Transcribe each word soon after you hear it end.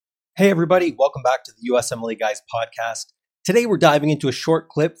Hey everybody, welcome back to the USMLE Guys podcast. Today we're diving into a short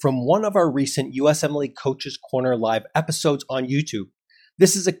clip from one of our recent USMLE Coaches Corner Live episodes on YouTube.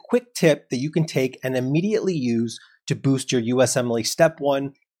 This is a quick tip that you can take and immediately use to boost your USMLE Step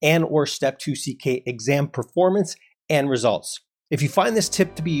 1 and or Step 2 CK exam performance and results. If you find this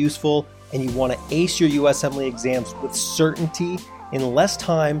tip to be useful and you want to ace your USMLE exams with certainty, in less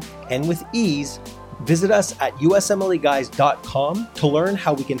time, and with ease, visit us at usmleguys.com to learn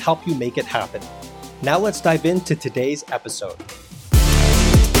how we can help you make it happen. Now let's dive into today's episode.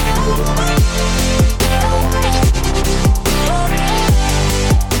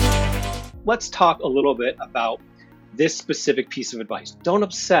 Let's talk a little bit about this specific piece of advice. Don't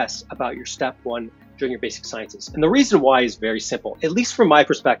obsess about your Step 1 during your basic sciences. And the reason why is very simple, at least from my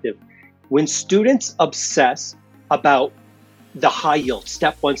perspective. When students obsess about the high yield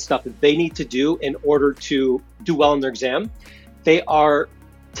Step 1 stuff that they need to do in order to do well in their exam, they are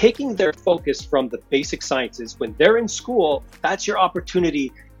taking their focus from the basic sciences. When they're in school, that's your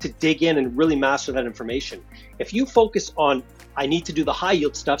opportunity to dig in and really master that information. If you focus on, I need to do the high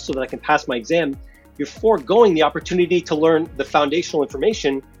yield stuff so that I can pass my exam, you're foregoing the opportunity to learn the foundational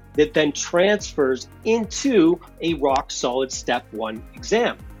information that then transfers into a rock solid Step 1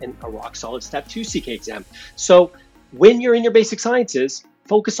 exam and a rock solid Step 2 CK exam. So when you're in your basic sciences,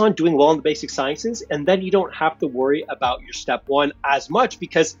 focus on doing well in the basic sciences, and then you don't have to worry about your Step 1 as much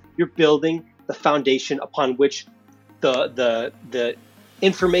because you're building the foundation upon which the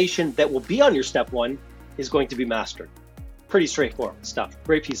information that will be on your Step 1 is going to be mastered. Pretty straightforward stuff.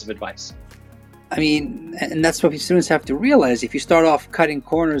 Great piece of advice. I mean, and that's what students have to realize. If you start off cutting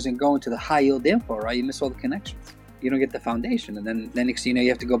corners and going to the high yield info, right, you miss all the connections. You don't get the foundation, and then next thing you know, you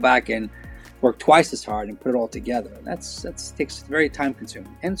have to go back and work twice as hard and put it all together. That's takes very time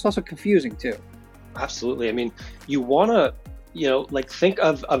consuming, and it's also confusing too. Absolutely. I mean, you want to, think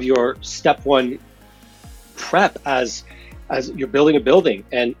of your Step 1 prep as you're building a building,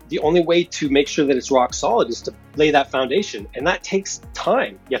 and the only way to make sure that it's rock solid is to lay that foundation, and that takes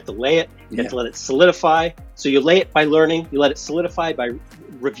time. You have to lay it, you have to let it solidify. So you lay it by learning, you let it solidify by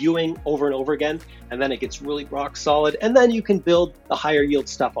reviewing over and over again, and then it gets really rock solid, and then you can build the higher yield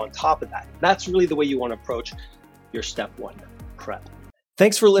stuff on top of that. That's really the way you want to approach your Step 1 prep.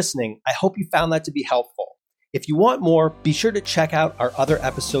 Thanks for listening. I hope you found that to be helpful. If you want more, be sure to check out our other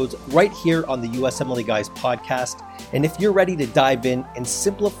episodes right here on the USMLE Guys podcast. And if you're ready to dive in and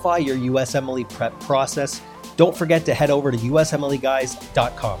simplify your USMLE prep process, don't forget to head over to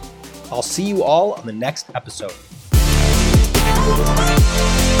usmleguys.com. I'll see you all on the next episode.